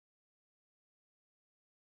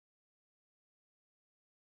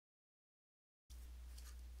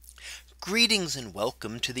Greetings and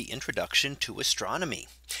welcome to the introduction to astronomy.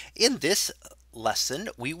 In this lesson,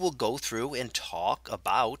 we will go through and talk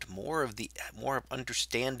about more of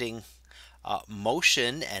understanding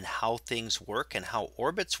motion and how things work and how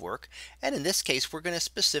orbits work. And in this case, we're going to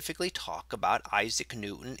specifically talk about Isaac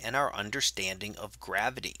Newton and our understanding of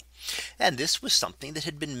gravity. And this was something that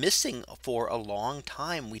had been missing for a long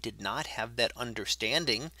time. We did not have that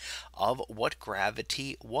understanding of what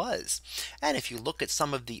gravity was. And if you look at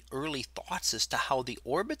some of the early thoughts as to how the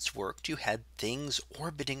orbits worked, you had things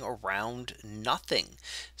orbiting around nothing.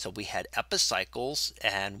 So we had epicycles,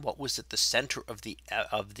 and what was at the center of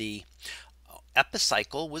the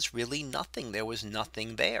epicycle was really nothing. There was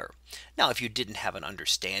nothing there. Now, if you didn't have an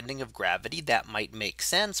understanding of gravity, that might make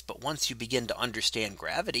sense. But once you begin to understand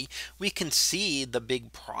gravity, we can see the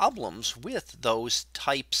big problems with those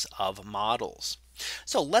types of models.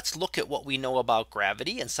 So let's look at what we know about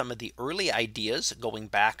gravity and some of the early ideas going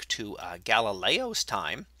back to Galileo's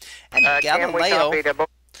time. And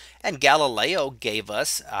Galileo gave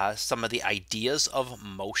us some of the ideas of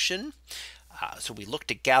motion. So we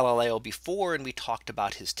looked at Galileo before and we talked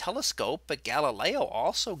about his telescope, but Galileo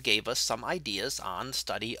also gave us some ideas on the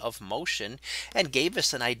study of motion and gave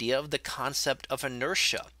us an idea of the concept of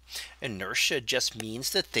inertia. Inertia just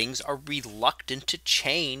means that things are reluctant to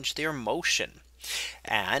change their motion.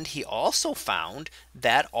 And he also found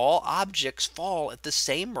that all objects fall at the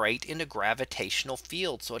same rate in a gravitational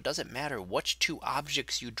field. So it doesn't matter which two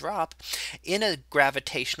objects you drop in a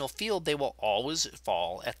gravitational field, they will always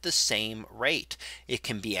fall at the same rate. It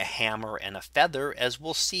can be a hammer and a feather, as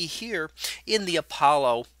we'll see here in the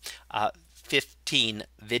Apollo 15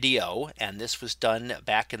 video. And this was done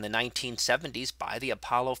back in the 1970s by the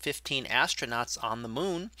Apollo 15 astronauts on the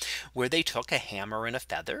moon, where they took a hammer and a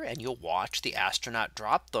feather, and you'll watch the astronaut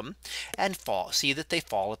drop them and see that they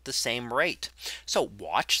fall at the same rate. So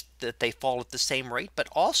watch that they fall at the same rate, but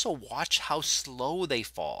also watch how slow they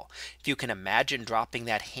fall. If you can imagine dropping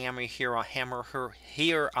that hammer here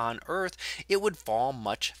on Earth, it would fall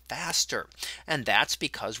much faster. And that's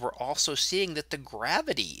because we're also seeing that the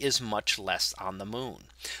gravity is much less on the moon.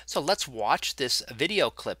 So let's watch this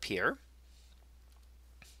video clip here.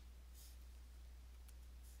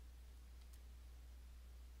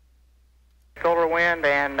 Solar wind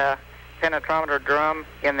and penetrometer drum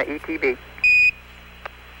in the ETB.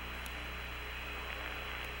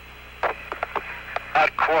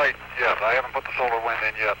 Not quite yet. I haven't put the solar wind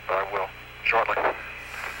in yet, but I will shortly.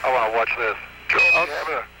 I want to watch this. Joe, you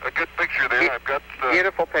have a good picture there. I've got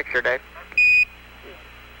beautiful picture, Dave.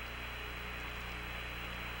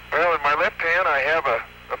 Well, in my left hand I have a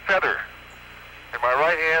feather. In my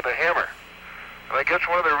right hand a hammer. And I guess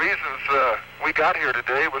one of the reasons we got here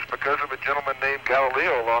today was because of a gentleman named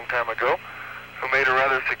Galileo a long time ago, who made a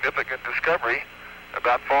rather significant discovery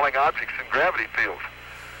about falling objects in gravity fields.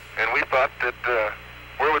 And we thought that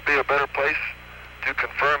where would be a better place to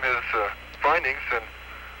confirm his findings than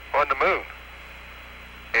on the moon.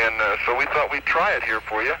 And so we thought we'd try it here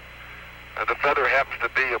for you. The feather happens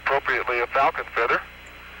to be appropriately a falcon feather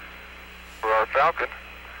for our falcon.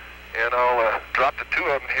 And I'll drop the two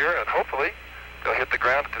of them here, and hopefully they'll hit the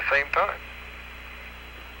ground at the same time.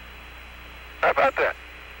 How about that?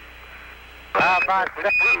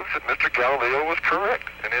 Which proves that Mr. Galileo was correct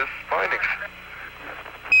in his findings.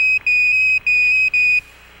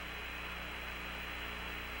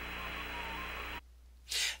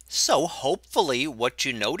 So hopefully what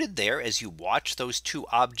you noted there as you watch those two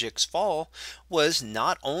objects fall was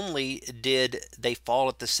not only did they fall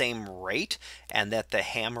at the same rate and that the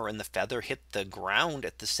hammer and the feather hit the ground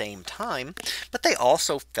at the same time, but they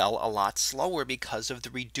also fell a lot slower because of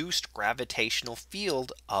the reduced gravitational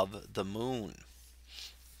field of the moon.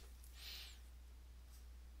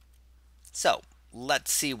 So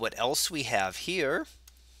let's see what else we have here.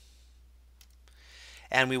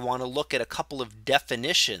 And we want to look at a couple of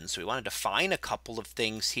definitions. We want to define a couple of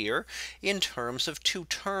things here in terms of two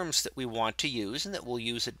terms that we want to use and that we'll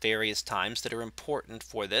use at various times that are important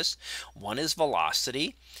for this. One is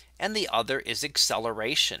velocity and the other is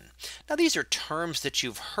acceleration. Now these are terms that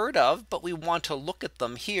you've heard of, but we want to look at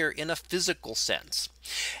them here in a physical sense.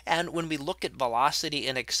 And when we look at velocity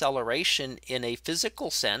and acceleration in a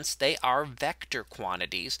physical sense, they are vector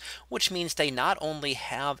quantities, which means they not only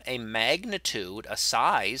have a magnitude, a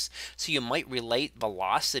size, so you might relate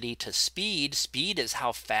velocity to speed. Speed is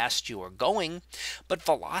how fast you are going, but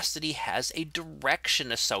velocity has a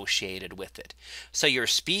direction associated with it. So your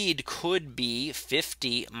speed could be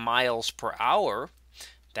 50 miles per hour.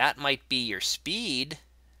 That might be your speed,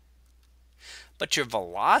 but your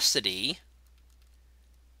velocity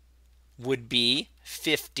would be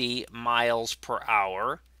 50 miles per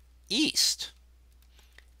hour east.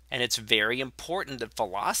 And it's very important that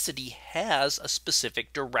velocity has a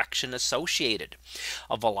specific direction associated.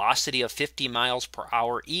 A velocity of 50 miles per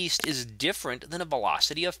hour east is different than a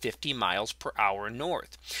velocity of 50 miles per hour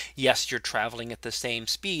north. Yes, you're traveling at the same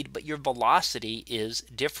speed, but your velocity is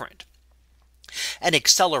different. An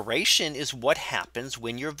acceleration is what happens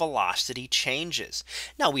when your velocity changes.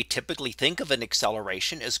 Now, we typically think of an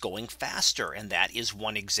acceleration as going faster, and that is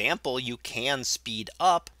one example. You can speed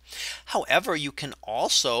up. However, you can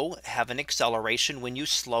also have an acceleration when you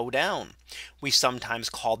slow down. We sometimes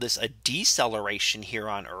call this a deceleration here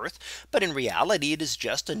on Earth, but in reality, it is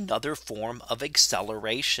just another form of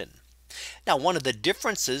acceleration. Now, one of the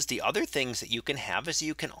differences, the other things that you can have is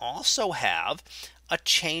you can also have a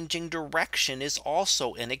changing direction is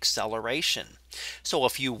also an acceleration. So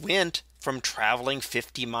if you went from traveling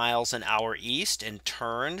 50 miles an hour east and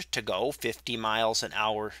turned to go 50 miles an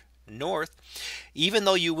hour north, even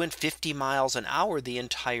though you went 50 miles an hour the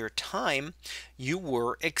entire time, you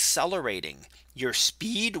were accelerating. Your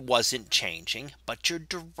speed wasn't changing, but your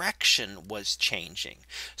direction was changing.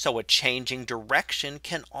 So a changing direction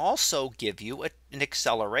can also give you an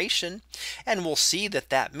acceleration. And we'll see that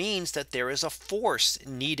that means that there is a force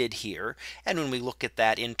needed here. And when we look at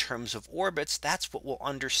that in terms of orbits, that's what we'll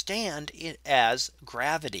understand it as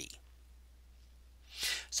gravity.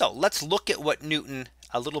 So let's look at what Newton,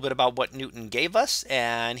 a little bit about what Newton gave us.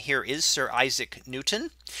 And here is Sir Isaac Newton.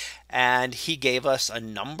 And he gave us a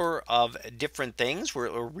number of different things.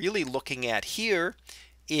 We're really looking at here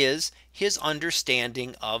is his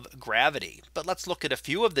understanding of gravity. But let's look at a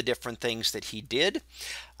few of the different things that he did.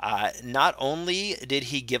 Not only did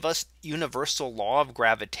he give us universal law of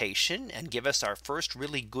gravitation and give us our first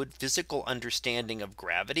really good physical understanding of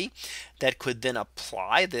gravity that could then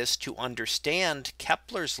apply this to understand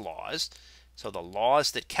Kepler's laws. So the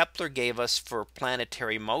laws that Kepler gave us for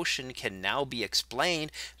planetary motion can now be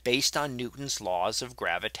explained based on Newton's laws of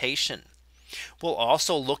gravitation. We'll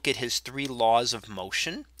also look at his 3 laws of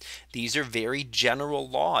motion. These are very general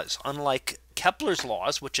laws, unlike Kepler's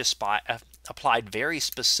laws, which applied very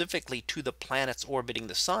specifically to the planets orbiting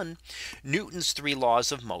the sun. Newton's 3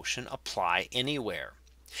 laws of motion apply anywhere.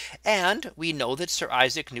 And we know that Sir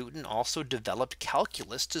Isaac Newton also developed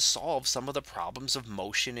calculus to solve some of the problems of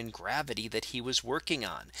motion and gravity that he was working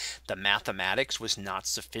on. The mathematics was not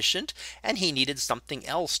sufficient, and he needed something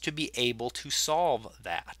else to be able to solve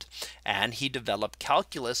that. And he developed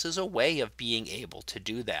calculus as a way of being able to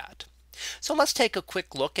do that. So let's take a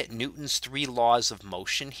quick look at Newton's 3 laws of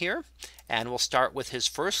motion here. And we'll start with his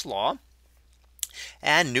first law.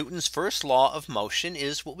 And Newton's first law of motion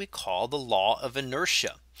is what we call the law of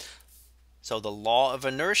inertia. So the law of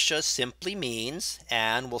inertia simply means,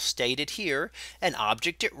 and we'll state it here, an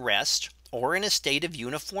object at rest or in a state of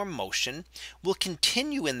uniform motion will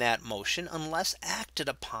continue in that motion unless acted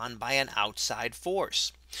upon by an outside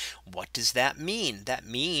force. What does that mean? That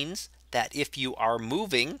means that if you are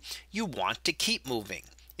moving, you want to keep moving.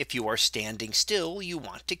 If you are standing still, you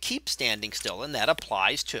want to keep standing still, and that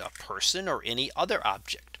applies to a person or any other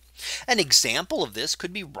object. An example of this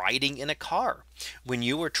could be riding in a car. When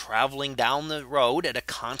you are traveling down the road at a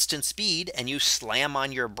constant speed and you slam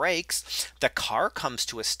on your brakes, the car comes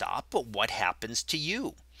to a stop. But what happens to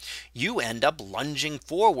you? You end up lunging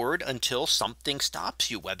forward until something stops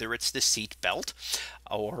you, whether it's the seat belt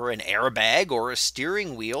or an airbag or a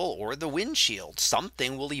steering wheel or the windshield.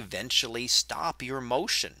 Something will eventually stop your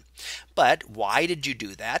motion. But why did you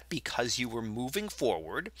do that? Because you were moving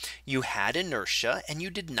forward, you had inertia, and you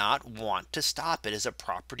did not want to stop. It is a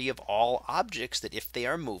property of all objects that if they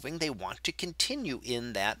are moving, they want to continue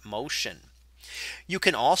in that motion. You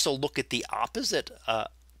can also look at the opposite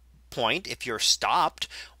point. If you're stopped,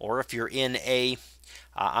 or if you're in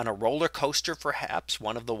on a roller coaster, perhaps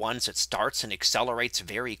one of the ones that starts and accelerates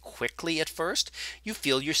very quickly at first, you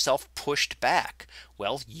feel yourself pushed back.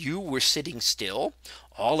 Well, you were sitting still.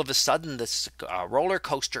 All of a sudden, this roller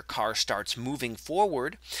coaster car starts moving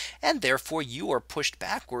forward, and therefore you are pushed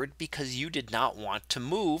backward because you did not want to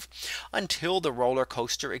move until the roller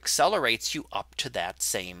coaster accelerates you up to that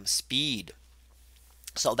same speed.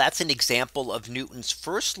 So that's an example of Newton's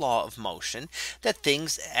first law of motion, that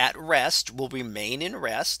things at rest will remain in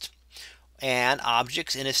rest and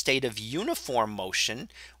objects in a state of uniform motion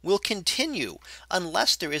will continue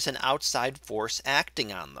unless there is an outside force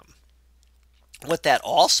acting on them. What that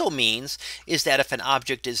also means is that if an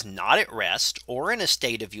object is not at rest or in a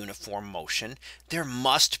state of uniform motion, there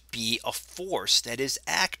must be a force that is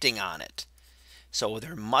acting on it. So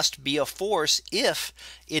there must be a force if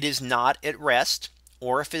it is not at rest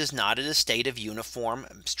or if it is not in a state of uniform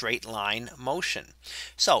straight line motion.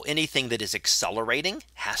 So anything that is accelerating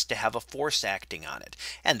has to have a force acting on it.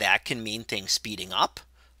 And that can mean things speeding up,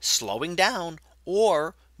 slowing down,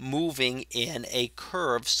 or moving in a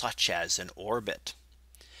curve such as an orbit.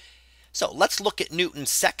 So let's look at Newton's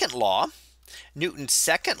second law. Newton's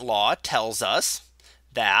second law tells us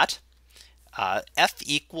that F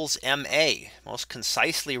equals ma, most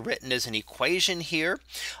concisely written as an equation here.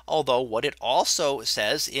 Although what it also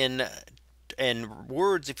says in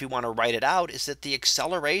words, if you want to write it out, is that the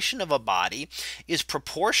acceleration of a body is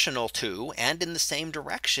proportional to and in the same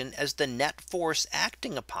direction as the net force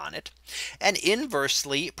acting upon it, and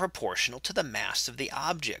inversely proportional to the mass of the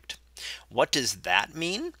object. What does that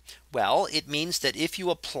mean? Well, it means that if you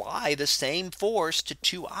apply the same force to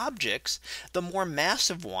two objects, the more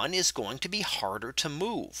massive one is going to be harder to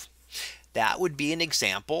move. That would be an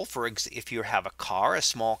example for if you have a car, a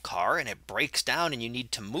small car, and it breaks down and you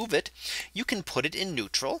need to move it, you can put it in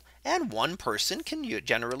neutral and one person can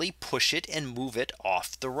generally push it and move it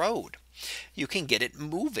off the road. You can get it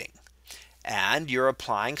moving. And you're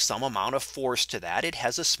applying some amount of force to that. It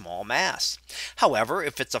has a small mass. However,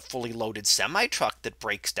 if it's a fully loaded semi truck that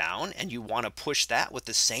breaks down and you want to push that with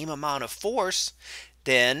the same amount of force,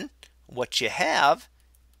 then what you have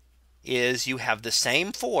is you have the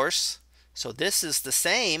same force. So this is the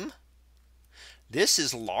same. This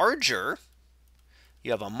is larger. You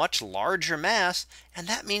have a much larger mass, and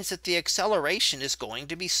that means that the acceleration is going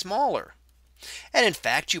to be smaller. And in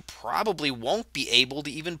fact, you probably won't be able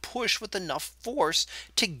to even push with enough force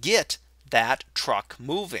to get that truck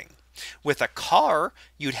moving. With a car,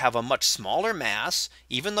 you'd have a much smaller mass.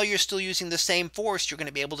 Even though you're still using the same force, you're going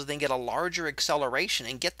to be able to then get a larger acceleration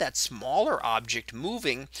and get that smaller object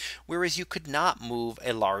moving, whereas you could not move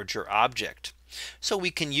a larger object. So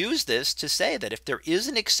we can use this to say that if there is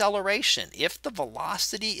an acceleration, if the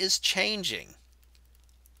velocity is changing,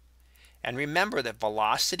 and remember that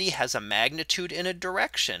velocity has a magnitude in a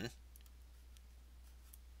direction,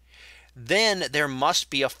 then there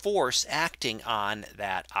must be a force acting on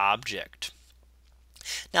that object.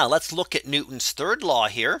 Now let's look at Newton's third law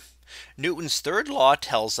here. Newton's third law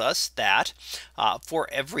tells us that for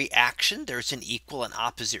every action there's an equal and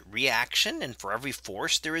opposite reaction, and for every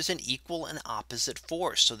force there is an equal and opposite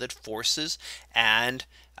force, so that forces and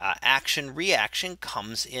action reaction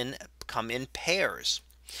come in pairs.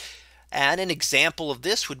 And an example of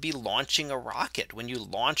this would be launching a rocket. When you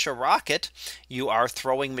launch a rocket, you are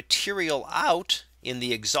throwing material out in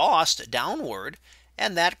the exhaust downward,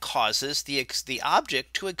 and that causes the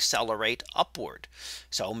object to accelerate upward.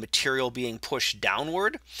 So material being pushed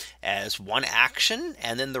downward as one action,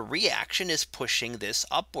 and then the reaction is pushing this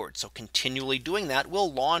upward. So continually doing that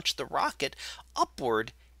will launch the rocket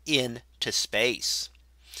upward into space.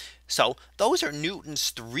 So those are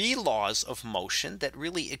Newton's three laws of motion that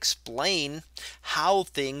really explain how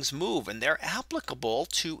things move, and they're applicable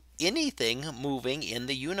to anything moving in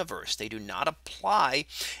the universe. They do not apply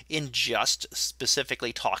in just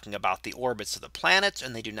specifically talking about the orbits of the planets,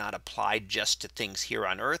 and they do not apply just to things here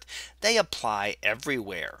on Earth. They apply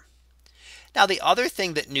everywhere. Now, the other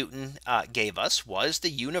thing that Newton gave us was the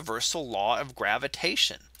universal law of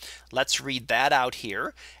gravitation. Let's read that out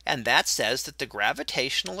here. And that says that the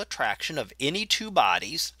gravitational attraction of any two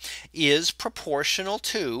bodies is proportional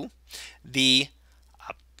to the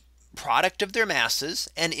product of their masses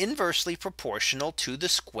and inversely proportional to the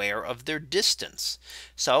square of their distance.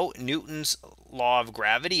 So Newton's law of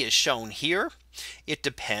gravity is shown here. It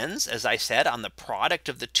depends, as I said, on the product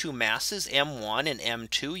of the two masses, m1 and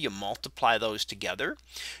m2. You multiply those together.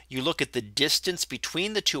 You look at the distance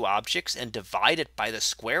between the two objects and divide it by the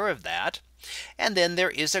square of that. And then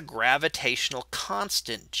there is a gravitational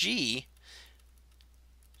constant g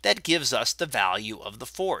that gives us the value of the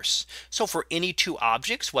force. So for any two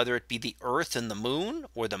objects, whether it be the Earth and the Moon,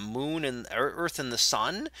 or the Moon and Earth and the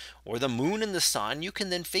Sun, or the Moon and the Sun, you can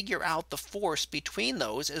then figure out the force between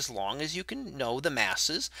those as long as you can know the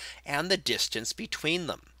masses and the distance between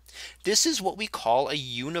them. This is what we call a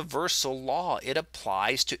universal law. It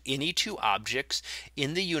applies to any two objects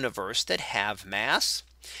in the universe that have mass.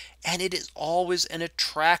 And it is always an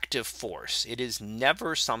attractive force. It is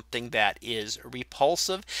never something that is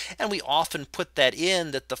repulsive. And we often put that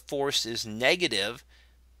in, that the force is negative,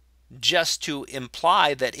 just to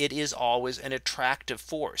imply that it is always an attractive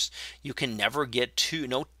force. You can never get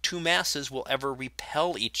no two masses will ever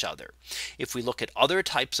repel each other. If we look at other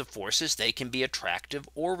types of forces, they can be attractive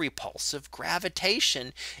or repulsive.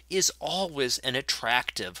 Gravitation is always an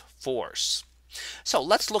attractive force. So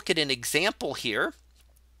let's look at an example here.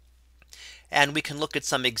 And we can look at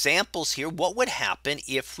some examples here. What would happen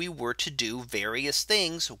if we were to do various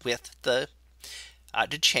things with the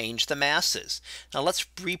to change the masses? Now let's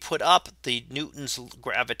re-put up the Newton's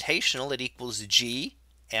gravitational. It equals G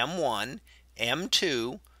m1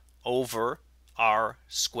 m2 over r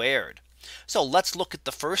squared. So let's look at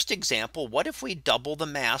the first example. What if we double the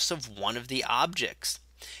mass of one of the objects?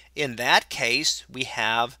 In that case, we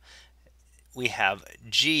have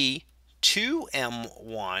G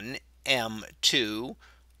 2m1 m2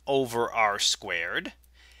 over r squared.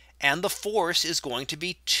 And the force is going to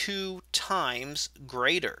be 2 times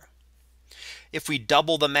greater. If we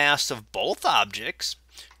double the mass of both objects,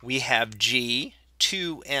 we have G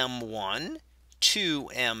 2m1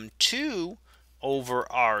 2m2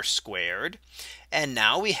 over r squared. And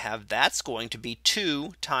now we have that's going to be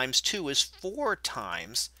 2 times 2 is 4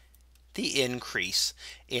 times the increase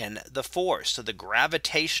in the force. So the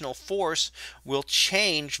gravitational force will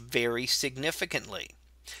change very significantly.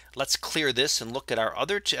 Let's clear this and look at our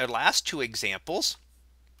last two examples.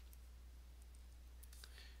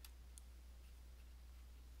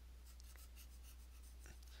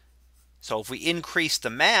 So if we increase the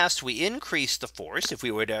mass, we increase the force. If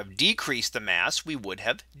we would have decreased the mass, we would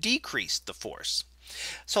have decreased the force.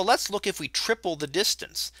 So let's look if we triple the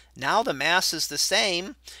distance. Now the mass is the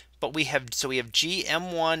same, but we have G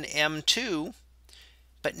m1 m2,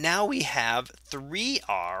 but now we have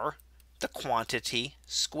 3r the quantity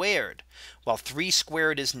squared. Well, 3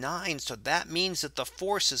 squared is 9. So that means that the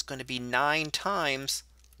force is going to be 9 times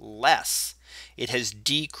less. It has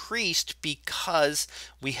decreased because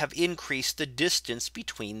we have increased the distance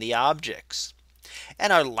between the objects.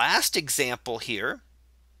 And our last example here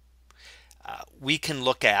we can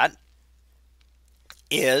look at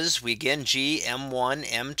is again G m1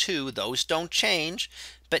 m2. Those don't change.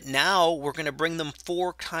 But now we're going to bring them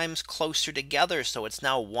 4 times closer together. So it's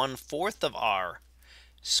now 1/4 of r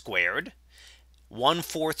squared.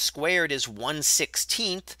 1/4 squared is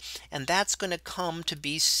 1/16. And that's going to come to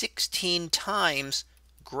be 16 times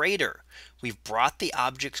greater. We've brought the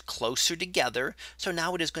objects closer together. So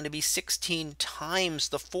now it is going to be 16 times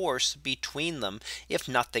the force between them if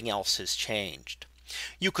nothing else has changed.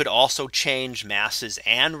 You could also change masses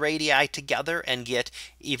and radii together and get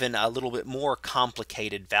even a little bit more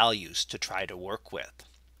complicated values to try to work with.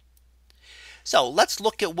 So let's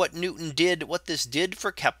look at what Newton did, what this did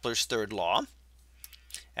for Kepler's third law.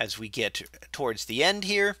 As we get towards the end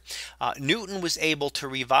here, Newton was able to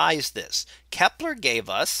revise this. Kepler gave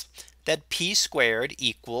us that p squared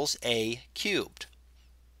equals a cubed.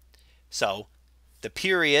 So the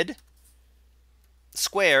period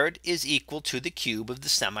squared is equal to the cube of the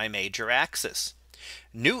semi-major axis.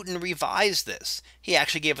 Newton revised this. He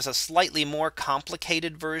actually gave us a slightly more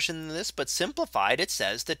complicated version than this, but simplified. It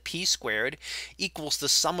says that p squared equals the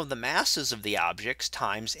sum of the masses of the objects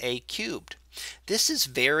times a cubed. This is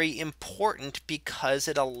very important because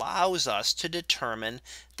it allows us to determine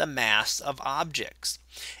the mass of objects.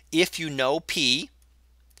 If you know p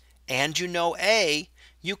and you know a,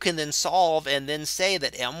 you can then solve and then say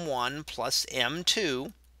that m1 plus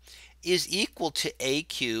m2 is equal to a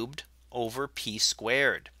cubed over p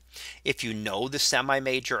squared. If you know the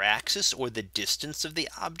semi-major axis or the distance of the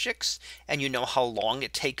objects and you know how long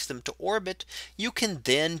it takes them to orbit, you can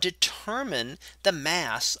then determine the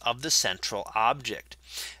mass of the central object.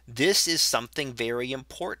 This is something very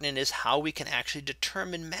important and is how we can actually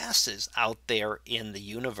determine masses out there in the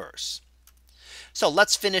universe. So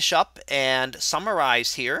let's finish up and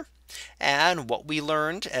summarize here. And what we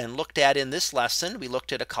learned and looked at in this lesson, we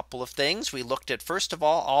looked at a couple of things. We looked at, first of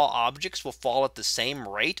all objects will fall at the same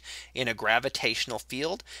rate in a gravitational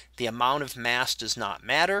field. The amount of mass does not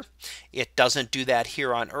matter. It doesn't do that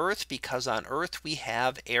here on Earth because on Earth we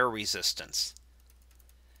have air resistance.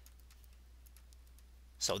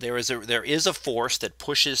 So there is a force that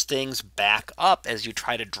pushes things back up as you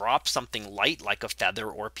try to drop something light like a feather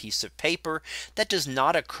or piece of paper. That does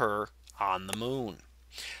not occur on the moon.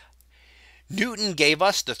 Newton gave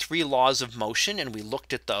us the 3 laws of motion and we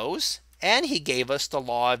looked at those. And he gave us the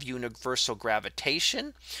law of universal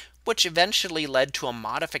gravitation, which eventually led to a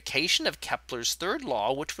modification of Kepler's third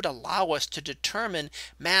law, which would allow us to determine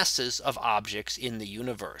masses of objects in the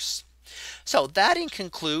universe. So that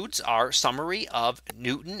concludes our summary of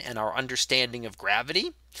Newton and our understanding of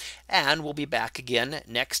gravity. And we'll be back again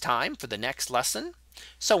next time for the next lesson.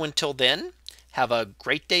 So until then, have a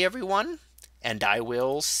great day, everyone, and I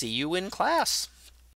will see you in class.